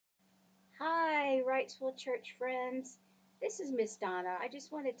Hi, Wrightsville Church friends. This is Miss Donna. I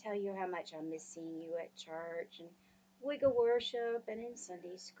just want to tell you how much I miss seeing you at church and wiggle worship and in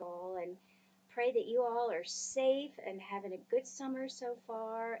Sunday school, and pray that you all are safe and having a good summer so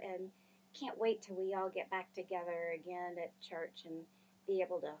far, and can't wait till we all get back together again at church and be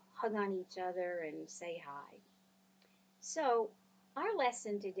able to hug on each other and say hi. So, our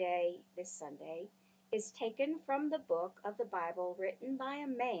lesson today, this Sunday, is taken from the book of the Bible written by a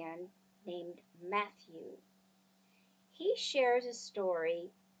man named Matthew. He shares a story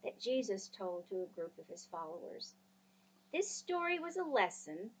that Jesus told to a group of his followers. This story was a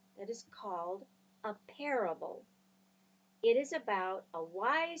lesson that is called a parable. It is about a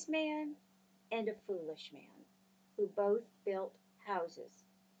wise man and a foolish man who both built houses.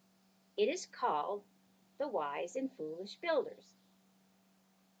 It is called the wise and foolish builders.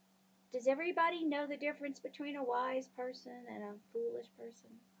 Does everybody know the difference between a wise person and a foolish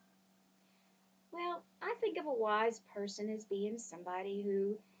person? Well, I think of a wise person as being somebody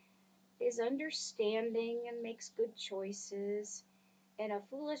who is understanding and makes good choices, and a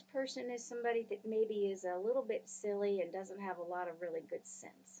foolish person is somebody that maybe is a little bit silly and doesn't have a lot of really good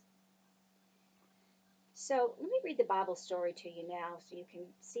sense. So, let me read the Bible story to you now so you can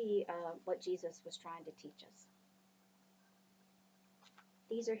see what Jesus was trying to teach us.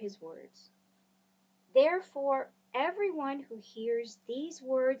 These are his words. Therefore, everyone who hears these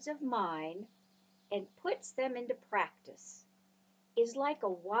words of mine and puts them into practice is like a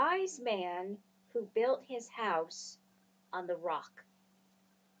wise man who built his house on the rock.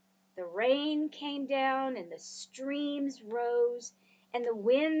 The rain came down and the streams rose and the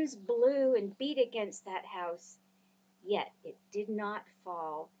winds blew and beat against that house, yet it did not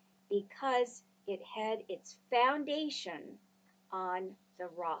fall because it had its foundation on the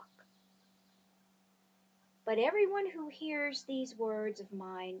rock. But everyone who hears these words of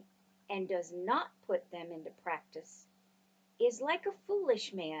mine and does not put them into practice is like a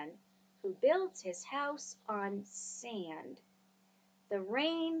foolish man who builds his house on sand. The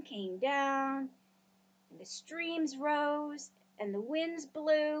rain came down, and the streams rose, and the winds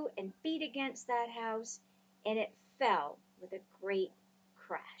blew and beat against that house, and it fell with a great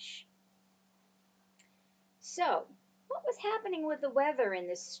crash. So, what was happening with the weather in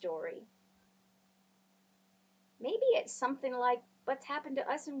this story? Maybe it's something like what's happened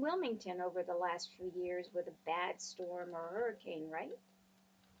to us in Wilmington over the last few years with a bad storm or hurricane, right?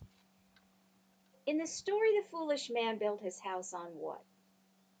 In the story, the foolish man built his house on what?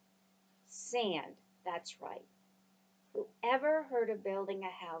 Sand. That's right. Who ever heard of building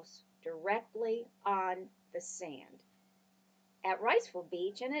a house directly on the sand? At Riceville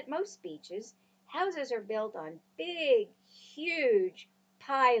Beach and at most beaches, houses are built on big, huge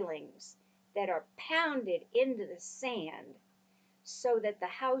pilings that are pounded into the sand so that the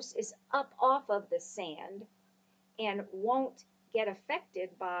house is up off of the sand and won't get affected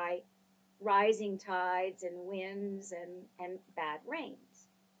by rising tides and winds and bad rains.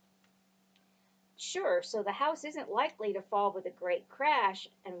 Sure, so the house isn't likely to fall with a great crash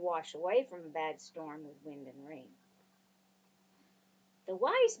and wash away from a bad storm with wind and rain. The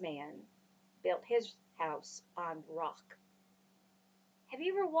wise man built his house on rock. Have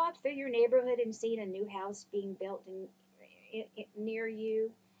you ever walked through your neighborhood and seen a new house being built near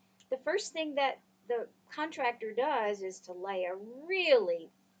you? The first thing that the contractor does is to lay a really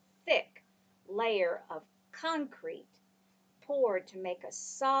thick layer of concrete poured to make a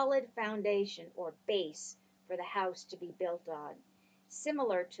solid foundation or base for the house to be built on,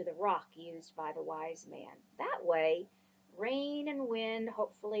 similar to the rock used by the wise man. That way, rain and wind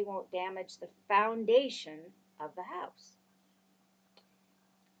hopefully won't damage the foundation of the house.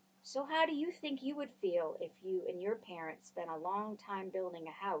 So, how do you think you would feel if you and your parents spent a long time building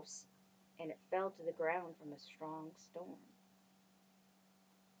a house and it fell to the ground from a strong storm?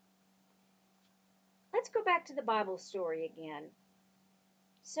 Let's go back to the Bible story again.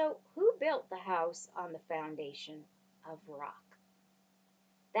 So, who built the house on the foundation of rock?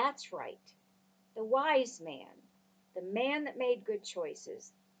 That's right, the wise man, the man that made good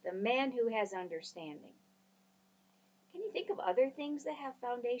choices, the man who has understanding. Can you think of other things that have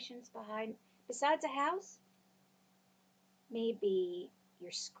foundations behind besides a house? Maybe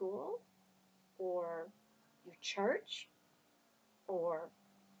your school or your church or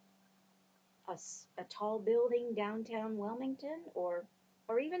a, a tall building downtown Wilmington or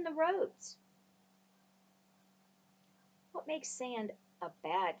even the roads. What makes sand a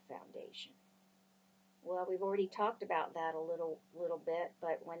bad foundation? Well, we've already talked about that a little bit,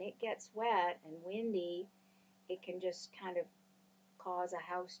 but when it gets wet and windy, it can just kind of cause a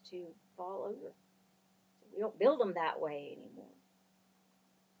house to fall over. So we don't build them that way anymore.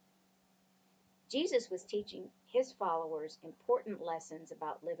 Jesus was teaching his followers important lessons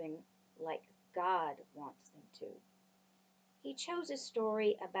about living like God wants them to. He chose a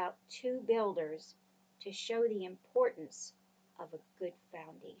story about two builders to show the importance of a good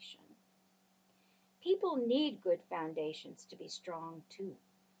foundation. People need good foundations to be strong too.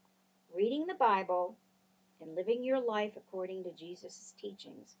 Reading the Bible and living your life according to Jesus'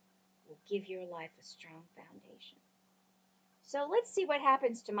 teachings will give your life a strong foundation. So let's see what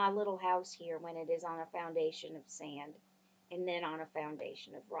happens to my little house here when it is on a foundation of sand and then on a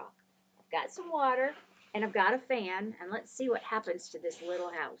foundation of rock. I've got some water and I've got a fan, and let's see what happens to this little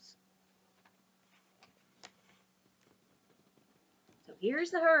house. So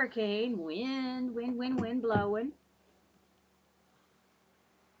here's the hurricane, wind blowing.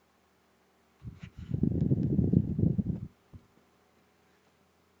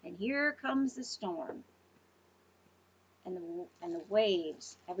 And here comes the storm. And the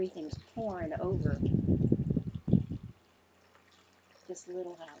waves, everything's pouring over this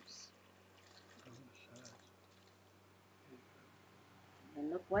little house. And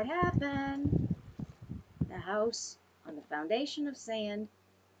look what happened. The house on the foundation of sand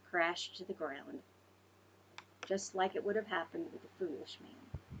crashed to the ground, just like it would have happened with the foolish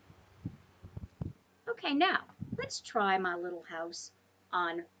man. Okay, now let's try my little house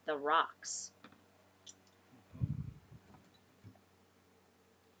on the rocks.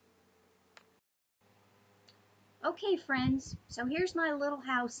 Okay, friends, so here's my little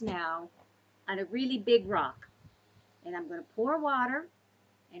house now on a really big rock. And I'm going to pour water,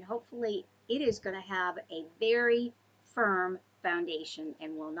 and hopefully it is going to have a very firm foundation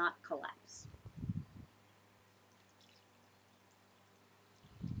and will not collapse.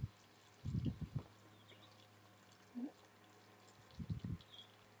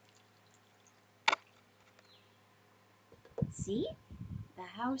 See? The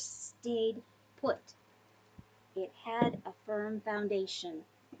house stayed put. It had a firm foundation.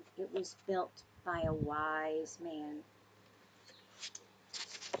 It was built by a wise man.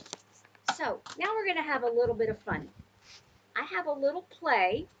 So, now we're going to have a little bit of fun. I have a little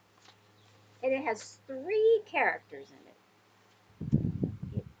play, and it has 3 characters in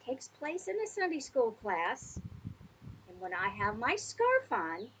it. It takes place in a Sunday school class, and when I have my scarf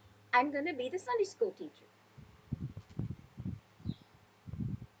on, I'm going to be the Sunday school teacher.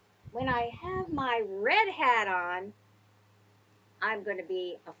 When I have my red hat on, I'm going to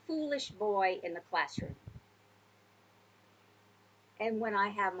be a foolish boy in the classroom. And when I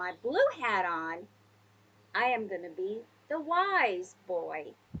have my blue hat on, I am going to be the wise boy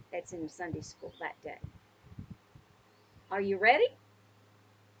that's in Sunday school that day. Are you ready?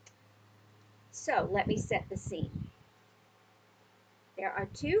 So let me set the scene. There are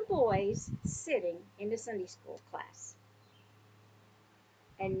 2 boys sitting in the Sunday school class.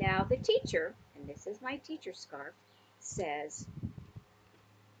 And now the teacher, and this is my teacher scarf, says,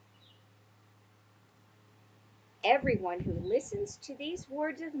 "Everyone who listens to these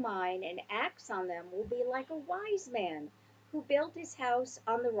words of mine and acts on them will be like a wise man who built his house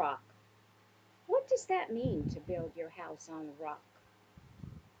on the rock." What does that mean, to build your house on a rock?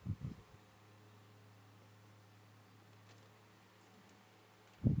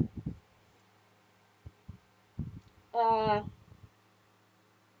 Uh,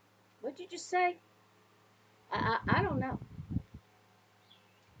 what'd you just say? I don't know.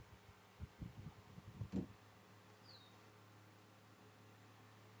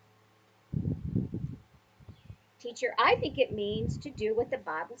 Teacher, I think it means to do what the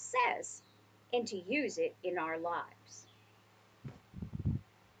Bible says and to use it in our lives.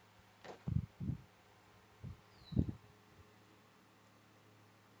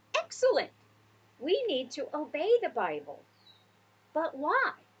 Excellent. We need to obey the Bible. But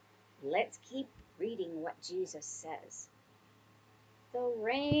why? Let's keep reading what Jesus says. The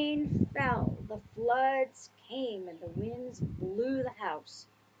rain fell, the floods came, and the winds blew the house.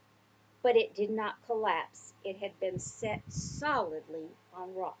 But it did not collapse. It had been set solidly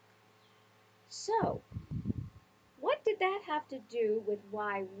on rock. So, what did that have to do with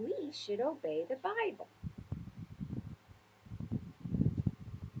why we should obey the Bible?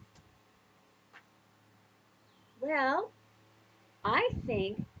 Well, I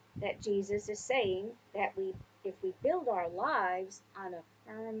think that Jesus is saying that if we build our lives on a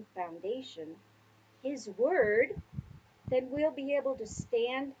firm foundation, His Word, then we'll be able to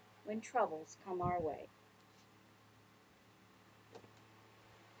stand when troubles come our way.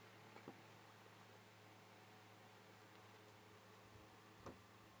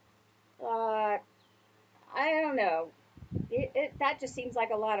 Uh, I don't know. That just seems like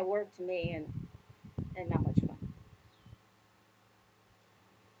a lot of work to me, and not much fun.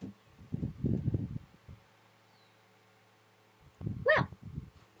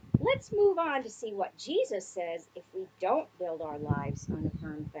 let's move on to see what Jesus says if we don't build our lives on a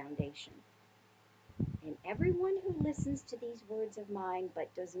firm foundation. And everyone who listens to these words of mine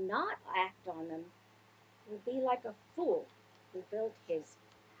but does not act on them will be like a fool who built his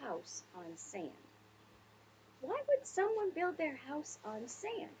house on sand. Why would someone build their house on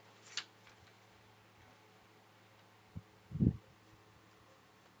sand?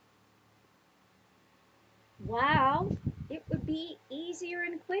 Well, it would be easier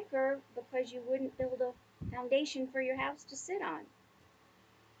and quicker because you wouldn't build a foundation for your house to sit on.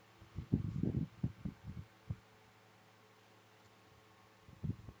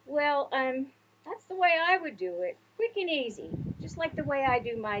 Well, that's the way I would do it. Quick and easy. Just like the way I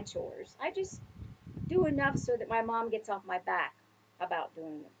do my chores. I just do enough so that my mom gets off my back about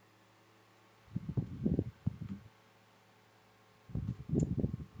doing them.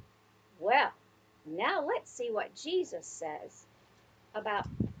 Well, now let's see what Jesus says about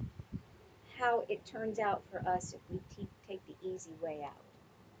how it turns out for us if we take the easy way out.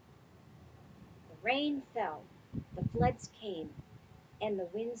 The rain fell, the floods came, and the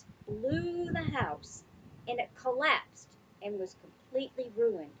winds blew the house, and it collapsed and was completely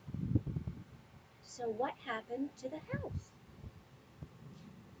ruined. So, what happened to the house?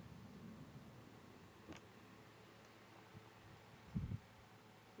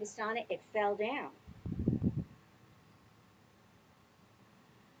 Miss Donna, it fell down.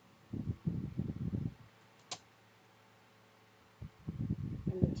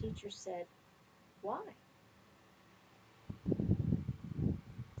 And the teacher said, why?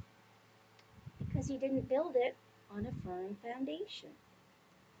 Because he didn't build it on a firm foundation.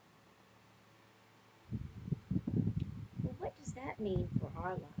 Well, what does that mean for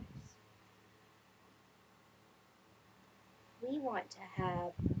our lives? We want to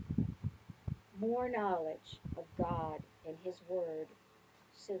have more knowledge of God and His Word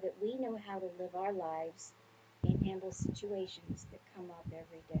so that we know how to live our lives and handle situations that come up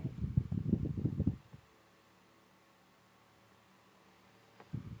every day.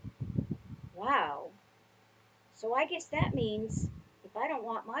 Wow. So I guess that means if I don't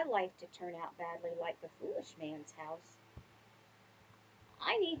want my life to turn out badly like the foolish man's house,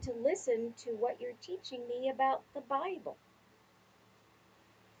 I need to listen to what you're teaching me about the Bible.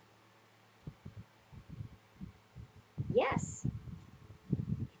 Yes,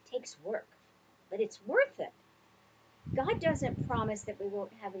 it takes work, but it's worth it. God doesn't promise that we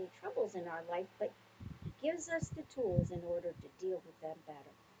won't have any troubles in our life, but He gives us the tools in order to deal with them better.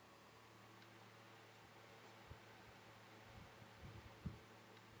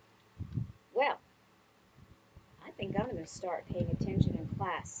 Well, I think I'm going to start paying attention in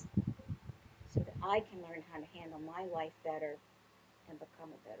class so that I can learn how to handle my life better and become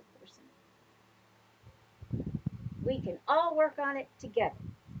a better person. We can all work on it together.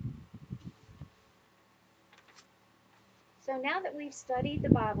 So now that we've studied the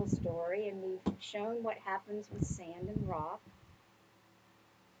Bible story and we've shown what happens with sand and rock,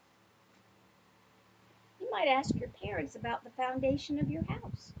 you might ask your parents about the foundation of your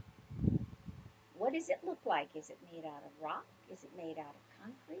house. What does it look like? Is it made out of rock? Is it made out of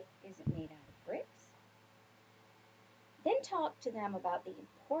concrete? Is it made out of bricks? Then talk to them about the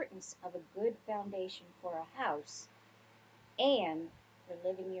importance of a good foundation for a house and for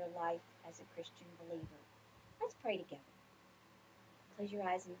living your life as a Christian believer. Let's pray together. Close your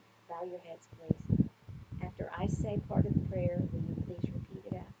eyes and bow your heads, please. After I say part of the prayer, will you please repeat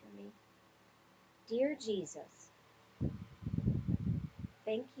it after me? Dear Jesus,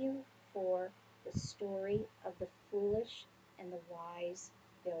 thank you for the story of the foolish and the wise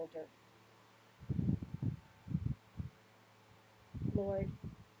builder. Lord,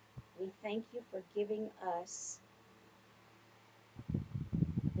 we thank you for giving us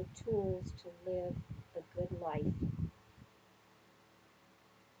the tools to live a good life.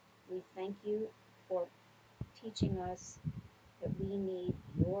 We thank you for teaching us that we need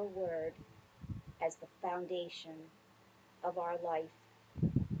your word as the foundation of our life,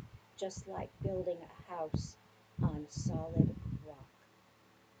 just like building a house on solid rock.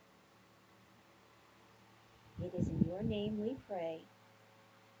 It is in your name we pray.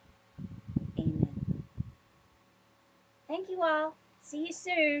 Amen. Thank you all. See you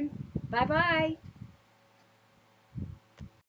soon. Bye bye.